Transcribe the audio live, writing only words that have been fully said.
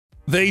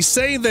They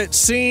say that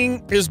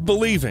seeing is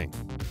believing,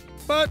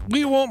 but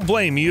we won't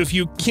blame you if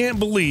you can't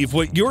believe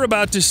what you're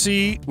about to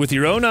see with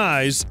your own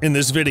eyes in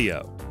this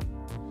video.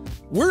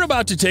 We're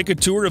about to take a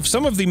tour of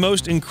some of the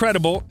most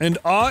incredible and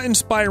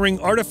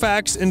awe-inspiring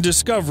artifacts and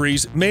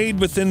discoveries made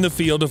within the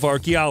field of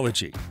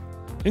archaeology,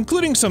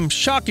 including some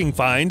shocking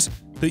finds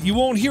that you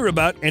won't hear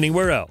about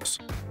anywhere else.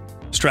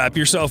 Strap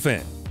yourself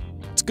in.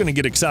 It's going to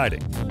get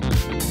exciting.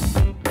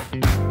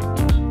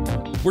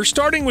 We're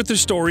starting with the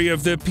story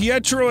of the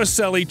Pietro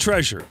Aselli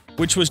treasure,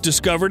 which was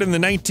discovered in the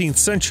 19th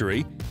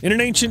century in an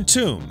ancient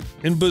tomb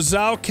in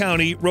Buzău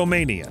County,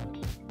 Romania.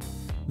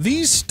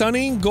 These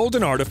stunning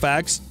golden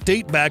artifacts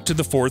date back to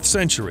the 4th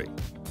century,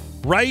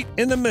 right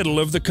in the middle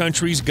of the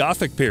country's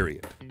Gothic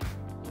period.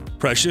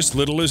 Precious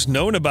little is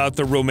known about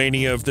the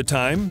Romania of the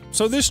time,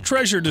 so this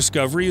treasure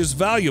discovery is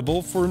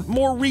valuable for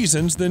more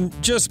reasons than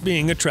just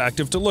being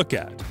attractive to look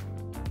at.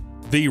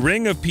 The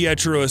ring of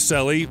Pietro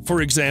Aselli,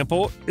 for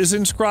example, is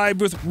inscribed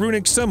with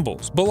runic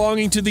symbols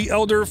belonging to the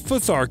Elder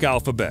Futhark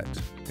alphabet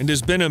and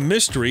has been a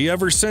mystery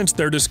ever since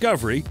their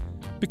discovery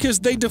because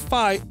they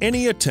defy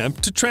any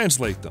attempt to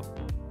translate them.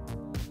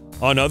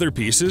 On other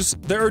pieces,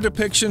 there are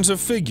depictions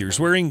of figures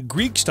wearing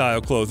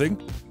Greek-style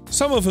clothing,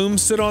 some of whom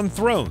sit on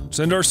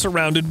thrones and are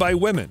surrounded by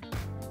women.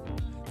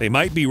 They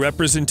might be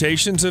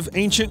representations of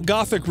ancient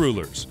Gothic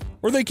rulers,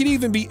 or they could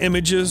even be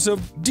images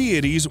of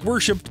deities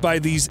worshipped by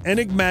these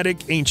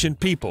enigmatic ancient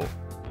people.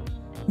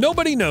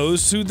 Nobody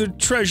knows who the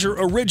treasure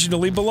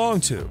originally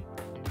belonged to,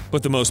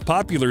 but the most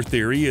popular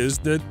theory is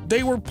that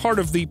they were part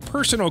of the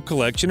personal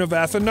collection of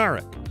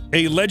Athanaric,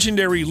 a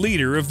legendary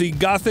leader of the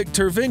Gothic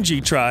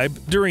Tervingi tribe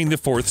during the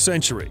 4th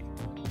century.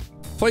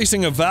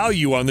 Placing a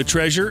value on the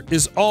treasure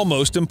is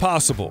almost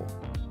impossible,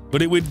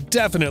 but it would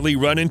definitely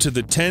run into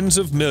the tens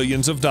of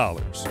millions of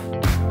dollars.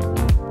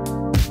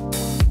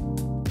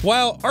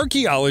 While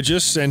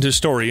archaeologists and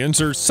historians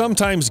are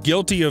sometimes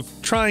guilty of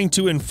trying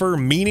to infer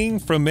meaning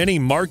from any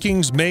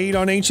markings made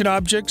on ancient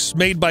objects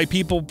made by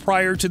people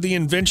prior to the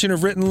invention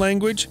of written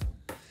language,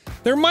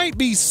 there might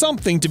be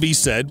something to be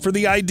said for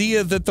the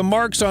idea that the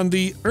marks on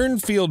the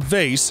Urnfield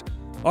vase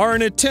are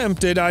an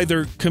attempt at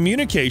either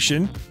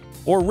communication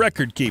or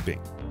record-keeping.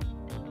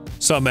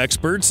 Some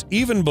experts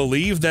even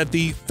believe that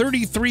the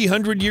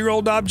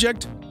 3,300-year-old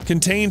object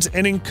contains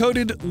an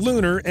encoded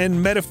lunar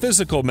and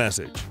metaphysical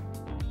message.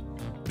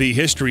 The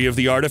history of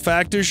the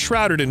artifact is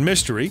shrouded in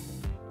mystery.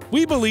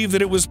 We believe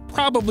that it was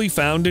probably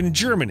found in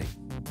Germany,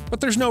 but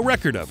there's no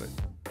record of it,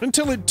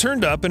 until it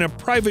turned up in a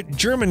private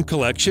German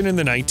collection in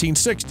the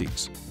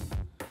 1960s.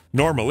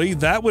 Normally,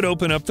 that would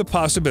open up the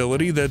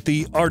possibility that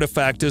the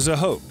artifact is a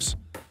hoax,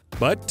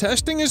 but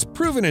testing has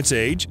proven its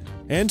age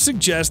and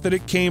suggests that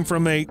it came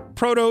from a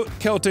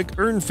Proto-Celtic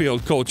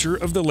Urnfield culture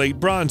of the Late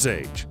Bronze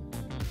Age.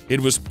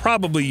 It was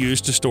probably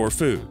used to store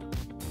food.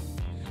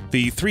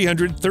 The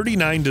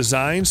 339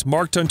 designs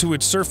marked onto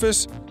its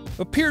surface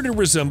appear to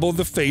resemble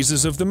the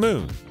phases of the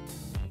moon,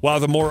 while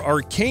the more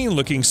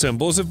arcane-looking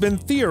symbols have been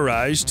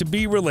theorized to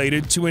be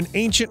related to an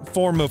ancient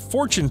form of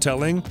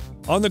fortune-telling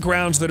on the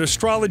grounds that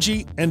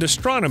astrology and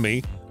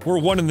astronomy were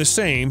one and the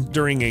same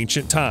during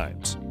ancient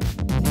times.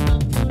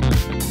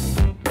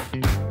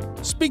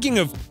 Speaking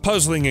of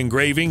puzzling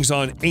engravings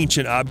on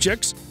ancient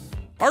objects,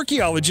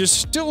 archaeologists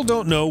still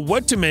don't know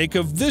what to make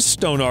of this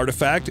stone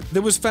artifact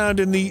that was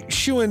found in the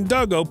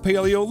Shuandogo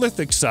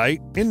Paleolithic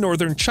site in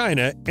northern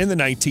China in the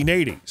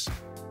 1980s.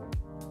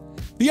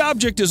 The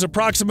object is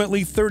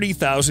approximately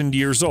 30,000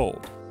 years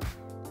old.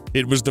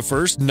 It was the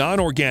first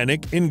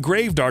non-organic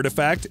engraved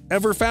artifact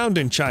ever found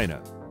in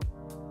China.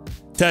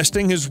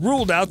 Testing has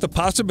ruled out the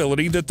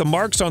possibility that the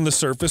marks on the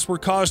surface were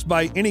caused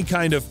by any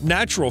kind of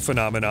natural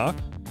phenomena,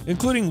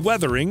 including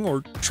weathering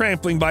or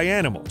trampling by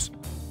animals.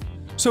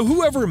 So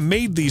whoever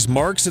made these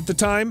marks at the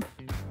time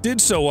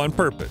did so on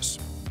purpose.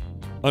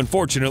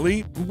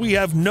 Unfortunately, we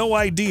have no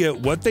idea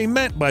what they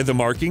meant by the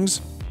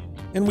markings,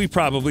 and we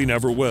probably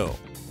never will.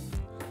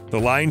 The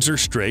lines are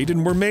straight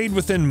and were made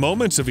within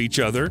moments of each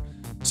other,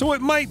 so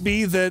it might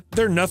be that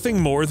they're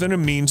nothing more than a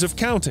means of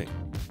counting.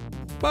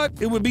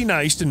 But it would be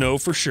nice to know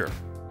for sure.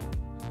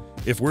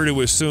 If we're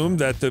to assume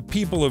that the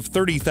people of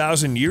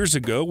 30,000 years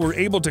ago were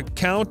able to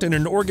count in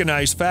an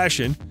organized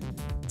fashion,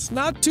 it's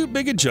not too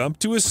big a jump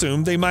to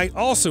assume they might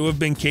also have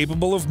been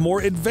capable of more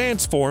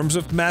advanced forms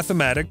of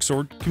mathematics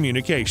or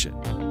communication.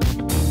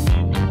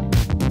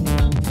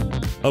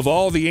 Of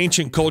all the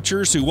ancient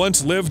cultures who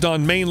once lived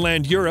on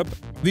mainland Europe,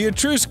 the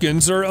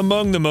Etruscans are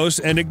among the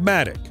most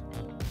enigmatic.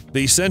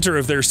 The center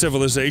of their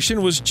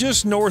civilization was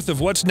just north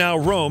of what's now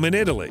Rome in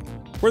Italy,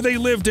 where they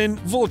lived in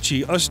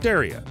Volci,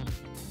 Osteria.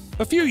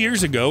 A few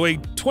years ago, a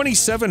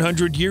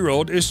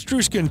 2,700-year-old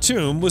Etruscan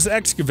tomb was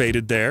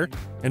excavated there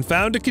and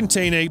found to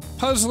contain a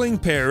puzzling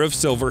pair of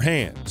silver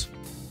hands.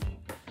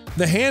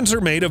 The hands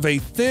are made of a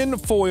thin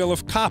foil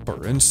of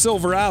copper and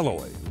silver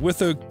alloy,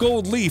 with a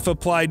gold leaf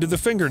applied to the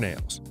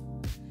fingernails.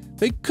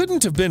 They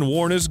couldn't have been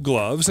worn as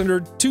gloves and are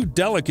too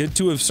delicate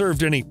to have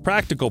served any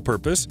practical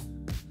purpose,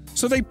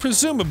 so they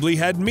presumably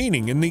had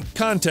meaning in the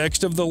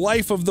context of the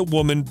life of the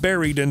woman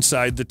buried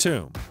inside the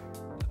tomb.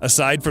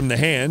 Aside from the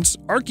hands,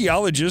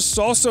 archaeologists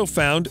also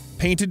found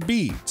painted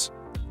beads,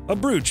 a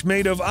brooch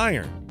made of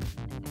iron,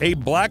 a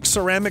black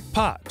ceramic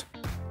pot,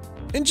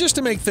 and just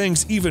to make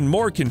things even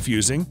more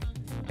confusing,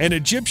 an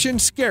Egyptian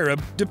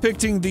scarab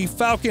depicting the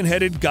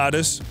falcon-headed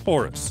goddess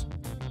Horus.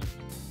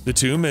 The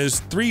tomb has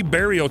 3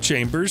 burial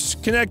chambers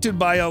connected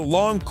by a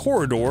long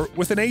corridor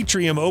with an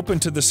atrium open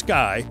to the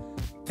sky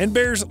and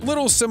bears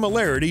little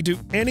similarity to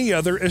any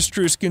other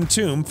Etruscan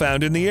tomb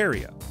found in the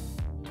area.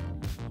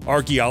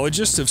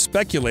 Archaeologists have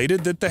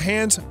speculated that the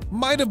hands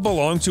might have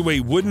belonged to a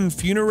wooden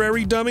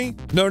funerary dummy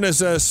known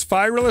as a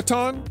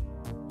spiraliton,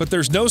 but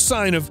there's no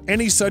sign of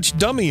any such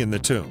dummy in the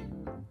tomb.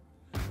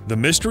 The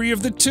mystery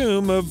of the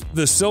tomb of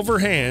the silver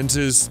hands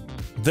is,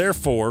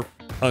 therefore,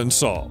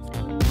 unsolved.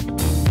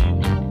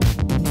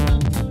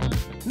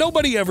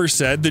 Nobody ever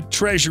said that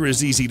treasure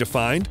is easy to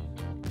find,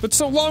 but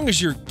so long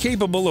as you're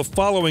capable of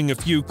following a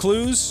few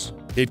clues,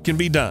 it can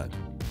be done.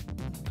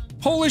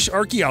 Polish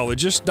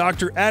archaeologist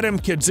Dr. Adam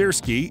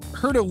Kedzierski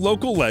heard a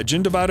local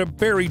legend about a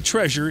buried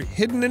treasure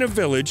hidden in a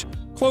village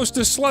close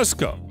to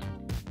Slusko.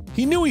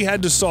 He knew he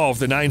had to solve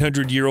the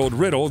 900-year-old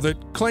riddle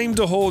that claimed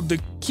to hold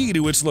the key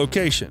to its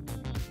location.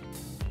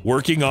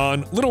 Working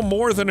on little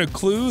more than a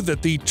clue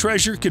that the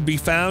treasure could be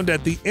found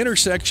at the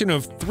intersection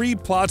of 3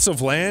 plots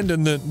of land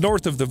in the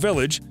north of the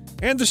village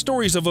and the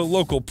stories of a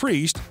local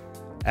priest,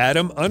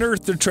 Adam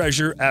unearthed the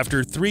treasure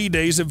after 3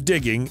 days of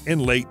digging in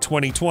late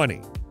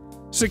 2020,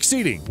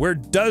 succeeding where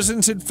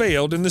dozens had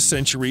failed in the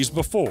centuries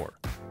before.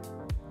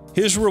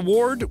 His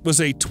reward was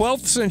a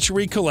 12th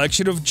century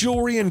collection of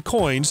jewelry and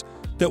coins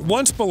that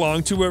once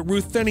belonged to a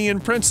Ruthenian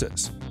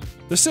princess,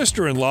 the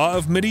sister-in-law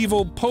of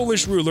medieval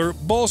Polish ruler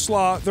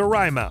Bolesław the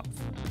Wrymouth.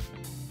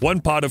 One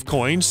pot of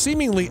coins,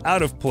 seemingly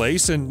out of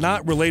place and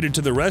not related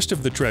to the rest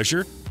of the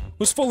treasure,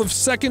 was full of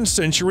 2nd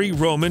century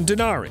Roman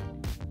denarii.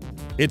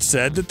 It's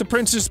said that the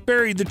princess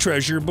buried the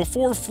treasure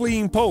before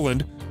fleeing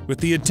Poland with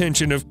the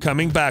intention of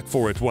coming back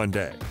for it one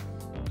day.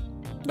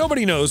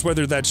 Nobody knows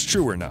whether that's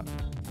true or not,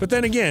 but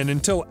then again,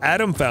 until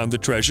Adam found the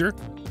treasure,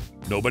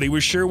 nobody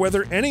was sure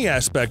whether any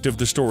aspect of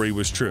the story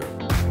was true.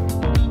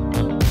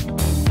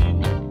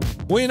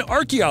 When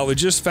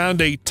archaeologists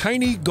found a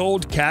tiny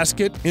gold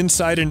casket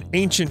inside an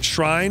ancient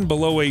shrine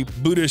below a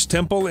Buddhist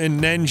temple in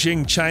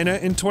Nanjing, China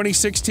in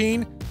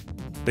 2016,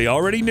 they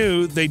already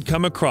knew they'd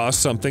come across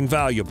something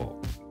valuable.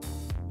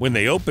 When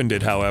they opened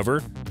it,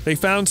 however, they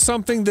found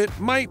something that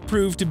might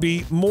prove to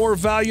be more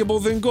valuable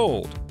than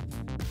gold: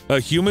 a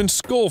human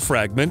skull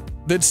fragment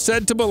that's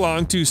said to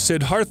belong to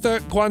Siddhartha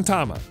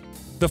Gautama,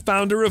 the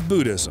founder of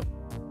Buddhism.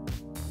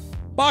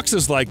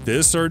 Boxes like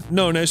this are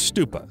known as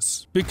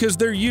stupas because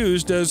they're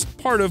used as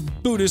part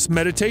of Buddhist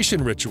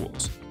meditation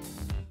rituals.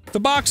 The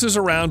box is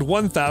around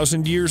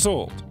 1,000 years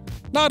old,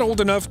 not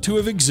old enough to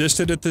have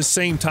existed at the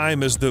same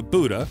time as the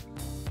Buddha.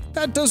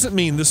 That doesn't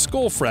mean the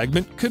skull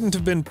fragment couldn't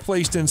have been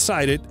placed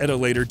inside it at a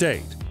later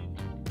date.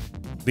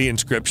 The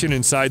inscription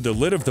inside the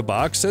lid of the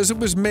box says it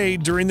was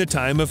made during the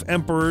time of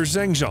Emperor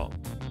Zhengzong,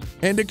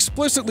 and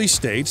explicitly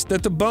states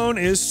that the bone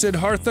is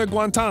Siddhartha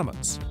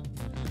Gautama's.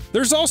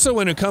 There's also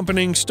an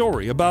accompanying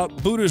story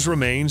about Buddha's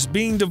remains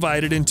being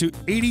divided into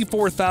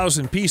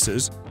 84,000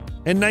 pieces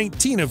and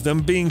 19 of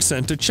them being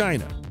sent to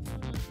China.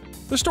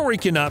 The story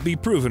cannot be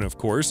proven, of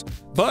course,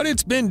 but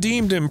it's been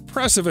deemed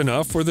impressive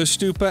enough for the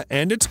stupa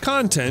and its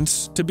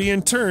contents to be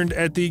interned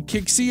at the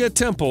Kixia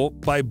Temple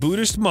by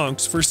Buddhist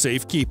monks for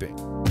safekeeping.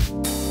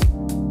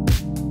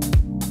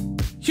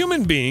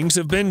 Human beings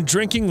have been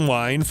drinking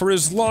wine for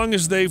as long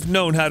as they've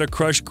known how to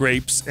crush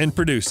grapes and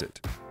produce it.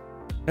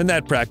 And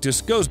that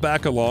practice goes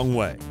back a long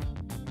way.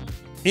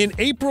 In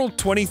April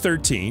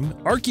 2013,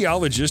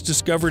 archaeologists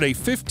discovered a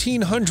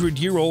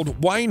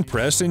 1,500-year-old wine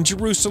press in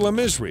Jerusalem,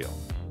 Israel,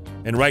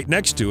 and right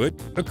next to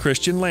it, a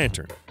Christian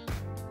lantern.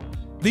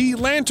 The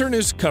lantern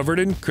is covered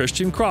in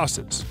Christian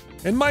crosses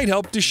and might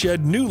help to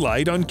shed new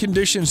light on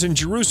conditions in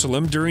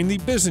Jerusalem during the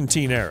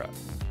Byzantine era.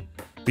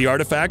 The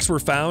artifacts were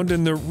found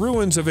in the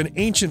ruins of an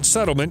ancient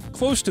settlement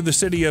close to the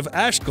city of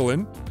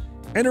Ashkelon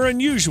and are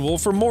unusual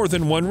for more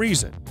than one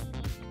reason.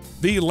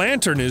 The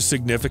lantern is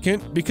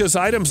significant because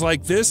items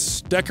like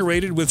this,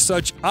 decorated with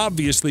such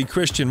obviously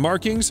Christian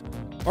markings,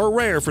 are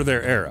rare for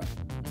their era.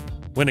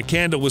 When a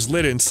candle was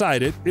lit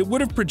inside it, it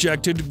would have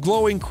projected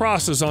glowing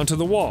crosses onto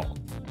the wall.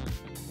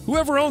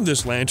 Whoever owned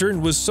this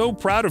lantern was so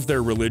proud of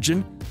their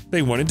religion,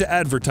 they wanted to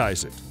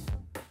advertise it.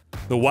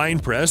 The wine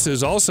press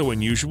is also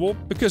unusual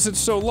because it's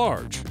so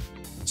large,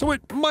 so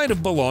it might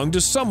have belonged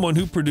to someone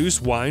who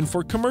produced wine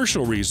for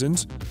commercial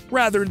reasons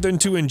rather than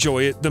to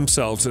enjoy it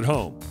themselves at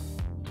home.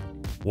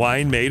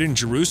 Wine made in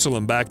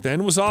Jerusalem back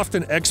then was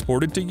often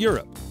exported to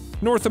Europe,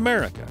 North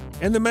America,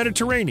 and the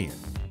Mediterranean,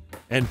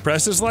 and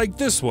presses like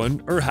this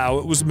one are how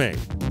it was made.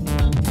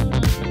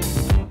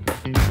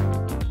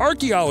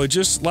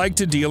 Archaeologists like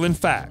to deal in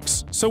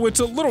facts, so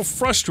it's a little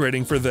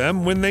frustrating for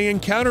them when they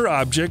encounter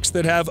objects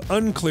that have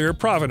unclear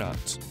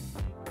provenance.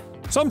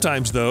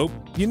 Sometimes, though,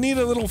 you need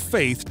a little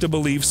faith to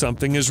believe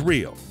something is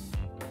real.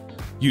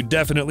 You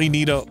definitely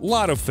need a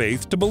lot of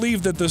faith to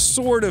believe that the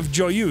Sword of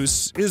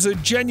Joyeuse is a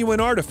genuine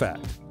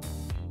artifact.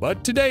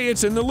 but today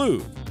it's in the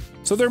Louvre,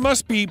 so there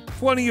must be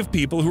plenty of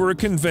people who are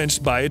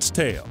convinced by its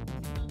tale.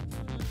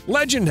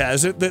 Legend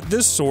has it that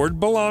this sword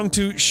belonged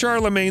to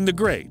Charlemagne the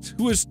Great,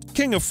 who was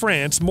king of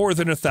France more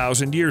than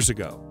 1,000 years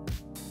ago.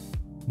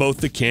 Both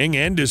the king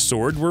and his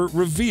sword were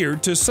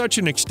revered to such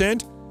an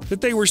extent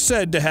that they were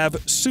said to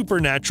have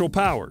supernatural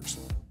powers.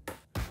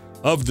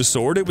 Of the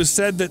sword, it was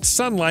said that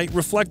sunlight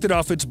reflected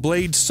off its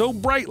blade so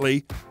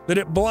brightly that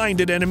it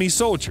blinded enemy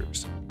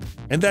soldiers,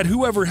 and that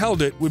whoever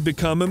held it would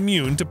become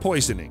immune to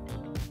poisoning.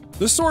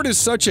 The sword is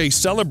such a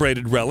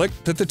celebrated relic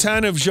that the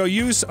town of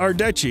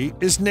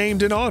Joyeuse-Ardèche is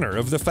named in honor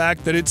of the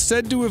fact that it's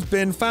said to have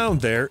been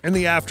found there in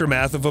the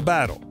aftermath of a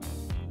battle.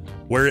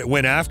 Where it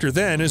went after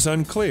then is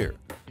unclear,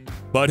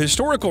 but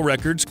historical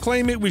records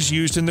claim it was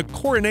used in the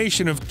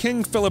coronation of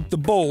King Philip the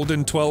Bold in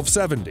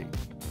 1270.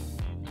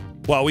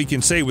 While we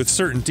can say with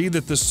certainty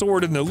that the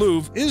sword in the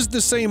Louvre is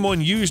the same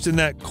one used in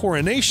that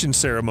coronation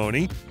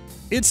ceremony,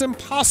 it's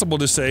impossible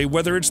to say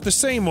whether it's the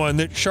same one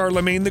that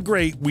Charlemagne the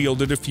Great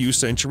wielded a few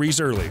centuries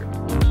earlier.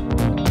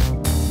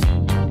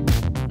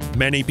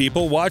 Many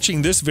people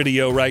watching this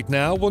video right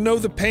now will know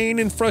the pain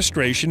and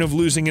frustration of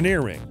losing an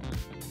earring.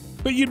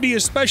 But you'd be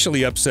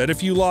especially upset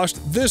if you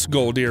lost this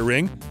gold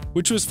earring,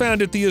 which was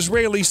found at the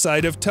Israeli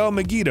site of Tel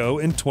Megiddo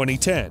in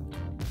 2010.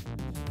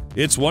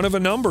 It's one of a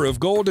number of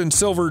gold and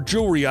silver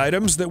jewelry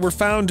items that were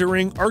found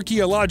during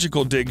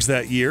archaeological digs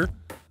that year,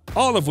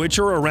 all of which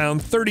are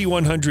around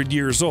 3,100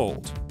 years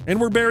old,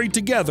 and were buried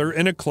together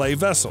in a clay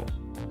vessel.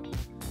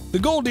 The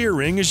gold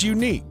earring is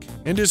unique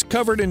and is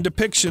covered in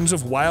depictions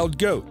of wild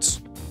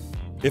goats.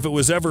 If it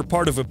was ever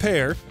part of a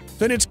pair,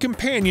 then its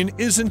companion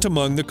isn't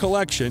among the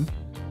collection,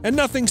 and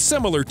nothing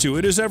similar to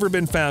it has ever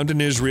been found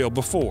in Israel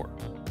before.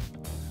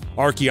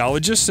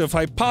 Archaeologists have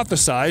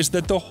hypothesized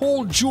that the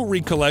whole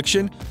jewelry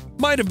collection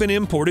might have been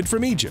imported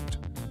from Egypt.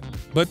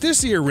 But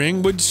this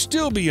earring would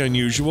still be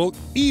unusual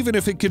even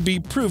if it could be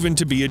proven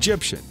to be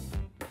Egyptian.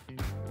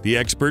 The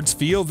experts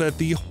feel that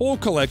the whole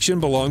collection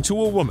belonged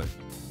to a woman,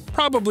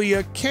 probably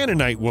a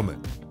Canaanite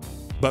woman.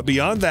 But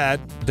beyond that,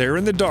 they're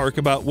in the dark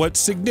about what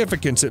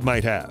significance it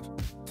might have.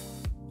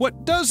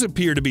 What does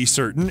appear to be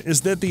certain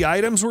is that the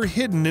items were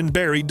hidden and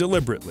buried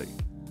deliberately.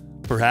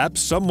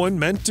 Perhaps someone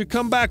meant to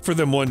come back for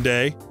them one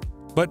day,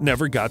 but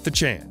never got the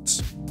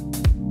chance.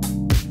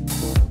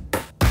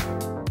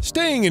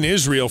 Staying in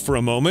Israel for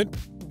a moment,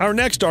 our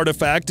next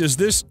artifact is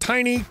this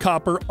tiny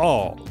copper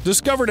awl,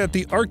 discovered at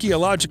the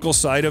archaeological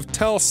site of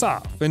Tel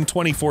Saf in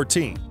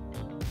 2014.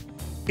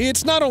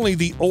 It's not only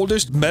the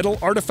oldest metal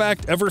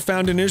artifact ever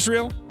found in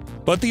Israel,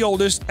 but the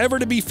oldest ever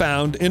to be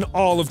found in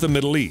all of the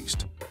Middle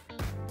East.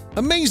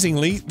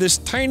 Amazingly, this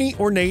tiny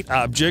ornate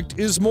object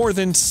is more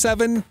than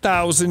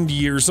 7,000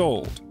 years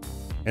old,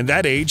 and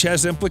that age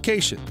has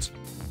implications.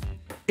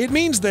 It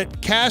means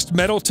that cast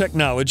metal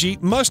technology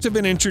must have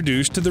been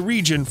introduced to the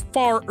region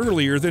far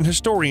earlier than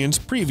historians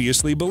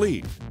previously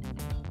believed.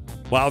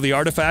 While the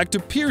artifact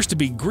appears to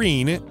be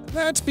green,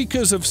 that's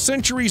because of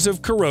centuries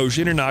of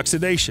corrosion and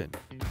oxidation.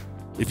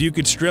 If you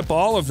could strip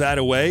all of that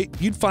away,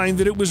 you'd find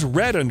that it was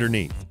red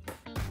underneath.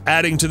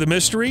 Adding to the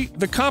mystery,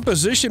 the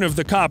composition of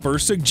the copper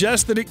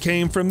suggests that it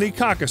came from the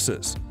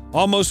Caucasus,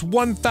 almost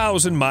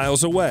 1,000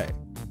 miles away.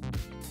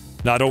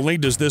 Not only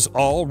does this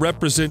awl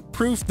represent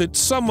proof that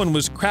someone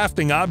was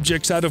crafting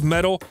objects out of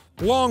metal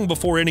long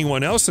before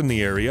anyone else in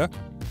the area,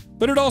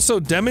 but it also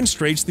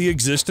demonstrates the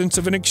existence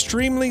of an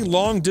extremely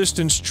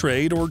long-distance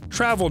trade or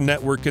travel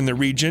network in the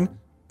region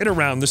at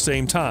around the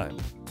same time.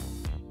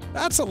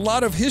 That's a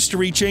lot of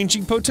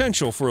history-changing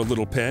potential for a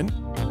little pen.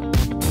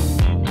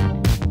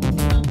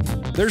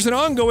 There's an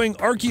ongoing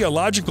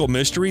archaeological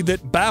mystery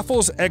that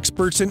baffles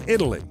experts in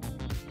Italy,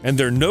 and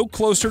they're no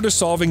closer to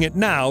solving it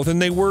now than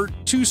they were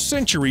 2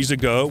 centuries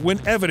ago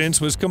when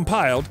evidence was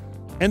compiled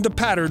and the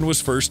pattern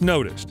was first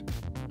noticed.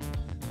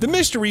 The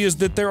mystery is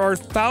that there are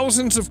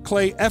thousands of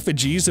clay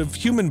effigies of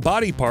human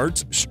body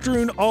parts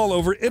strewn all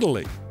over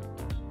Italy,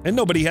 and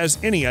nobody has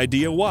any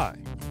idea why.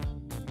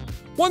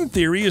 One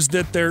theory is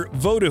that they're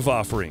votive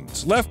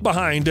offerings left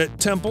behind at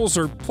temples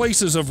or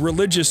places of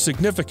religious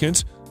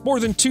significance more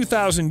than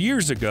 2,000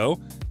 years ago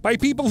by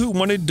people who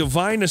wanted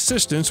divine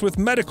assistance with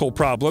medical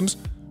problems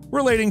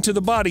relating to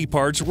the body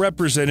parts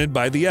represented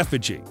by the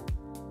effigy.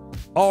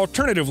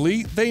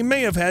 Alternatively, they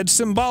may have had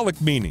symbolic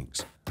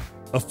meanings.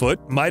 A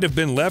foot might have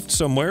been left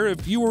somewhere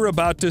if you were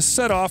about to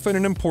set off on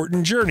an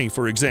important journey,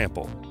 for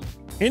example.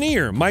 An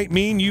ear might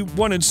mean you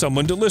wanted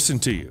someone to listen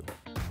to you.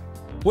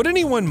 What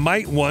anyone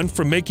might want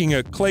from making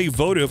a clay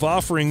votive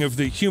offering of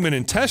the human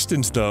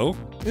intestines, though,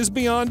 is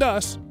beyond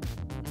us.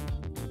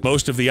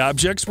 Most of the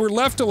objects were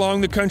left along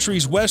the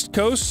country's west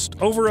coast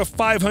over a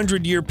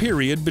 500-year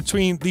period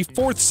between the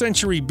 4th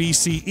century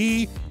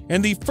BCE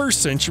and the 1st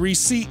century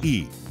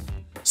CE,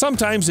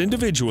 sometimes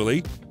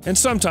individually and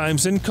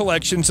sometimes in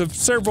collections of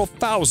several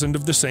thousand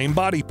of the same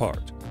body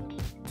part.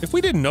 If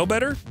we didn't know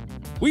better,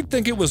 we'd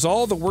think it was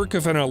all the work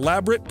of an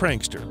elaborate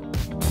prankster.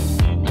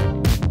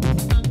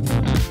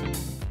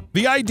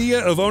 The idea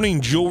of owning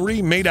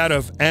jewelry made out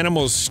of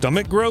animals'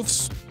 stomach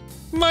growths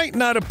might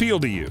not appeal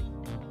to you.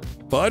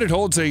 but it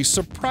holds a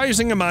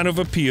surprising amount of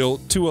appeal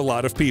to a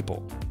lot of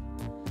people.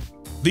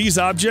 These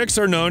objects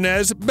are known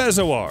as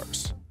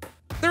bezoars.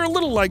 They're a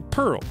little like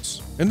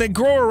pearls, and they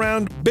grow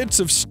around bits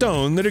of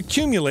stone that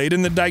accumulate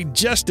in the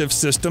digestive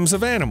systems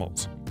of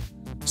animals.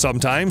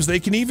 Sometimes they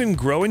can even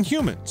grow in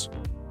humans.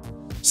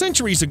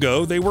 Centuries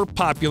ago, they were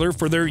popular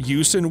for their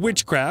use in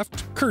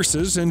witchcraft,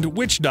 curses, and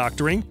witch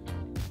doctoring,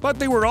 but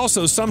they were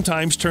also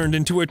sometimes turned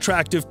into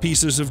attractive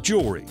pieces of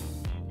jewelry.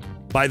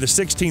 By the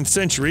 16th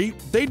century,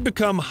 they'd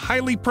become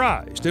highly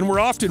prized and were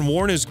often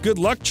worn as good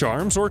luck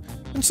charms or,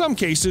 in some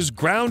cases,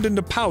 ground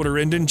into powder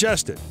and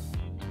ingested.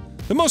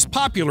 The most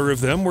popular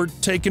of them were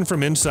taken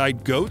from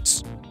inside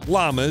goats,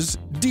 llamas,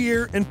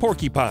 deer, and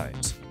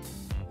porcupines.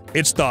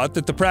 It's thought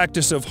that the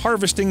practice of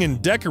harvesting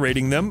and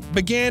decorating them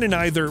began in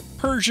either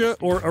Persia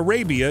or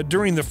Arabia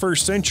during the 1st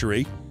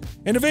century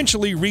and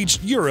eventually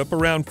reached Europe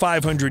around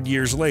 500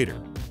 years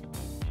later.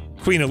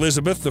 Queen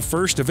Elizabeth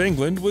I of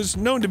England was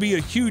known to be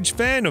a huge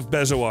fan of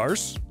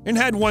bezoars and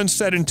had one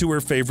set into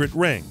her favorite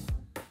ring.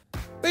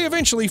 They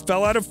eventually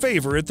fell out of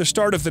favor at the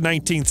start of the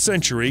 19th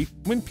century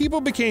when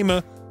people became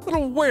a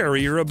little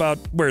warier about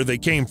where they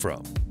came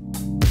from.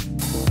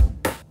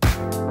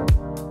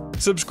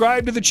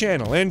 Subscribe to the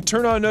channel and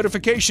turn on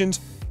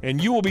notifications,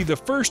 and you will be the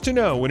first to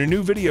know when a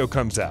new video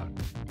comes out.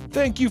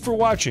 Thank you for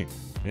watching,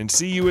 and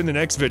see you in the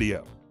next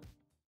video.